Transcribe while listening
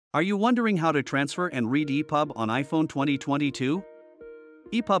Are you wondering how to transfer and read EPub on iPhone 2022?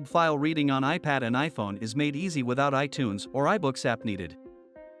 EPub file reading on iPad and iPhone is made easy without iTunes or iBooks app needed.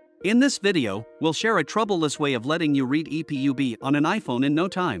 In this video, we'll share a troubleless way of letting you read EPUB on an iPhone in no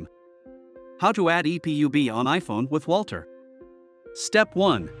time. How to add EPUB on iPhone with WALTR. Step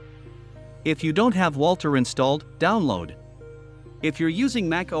 1. If you don't have WALTR installed, download. If you're using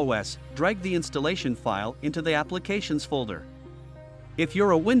Mac OS, drag the installation file into the Applications folder. If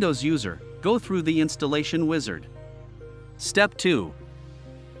you're a Windows user, go through the installation wizard. Step 2.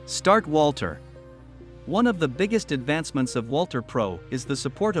 Start WALTR. One of the biggest advancements of WALTR Pro is the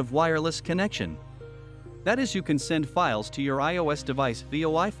support of wireless connection. That is, you can send files to your iOS device via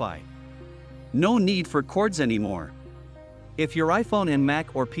Wi-Fi. No need for cords anymore. If your iPhone and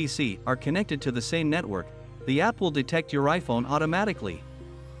Mac or PC are connected to the same network, the app will detect your iPhone automatically.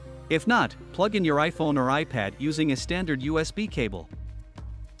 If not, plug in your iPhone or iPad using a standard USB cable.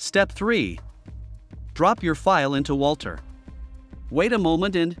 Step 3. Drop your file into WALTR. Wait a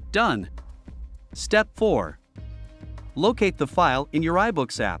moment and done. Step 4. Locate the file in your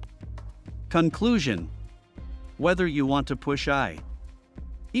iBooks app. Conclusion. Whether you want to push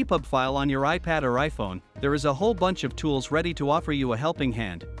EPub file on your iPad or iPhone, there is a whole bunch of tools ready to offer you a helping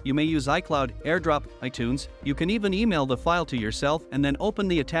hand. You may use iCloud, AirDrop, iTunes. You can even email the file to yourself and then open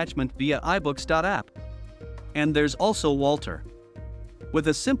the attachment via iBooks.app. And there's also WALTR. With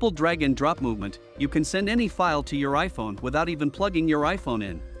a simple drag and drop movement, you can send any file to your iPhone without even plugging your iPhone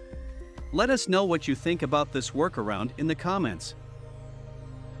in. Let us know what you think about this workaround in the comments.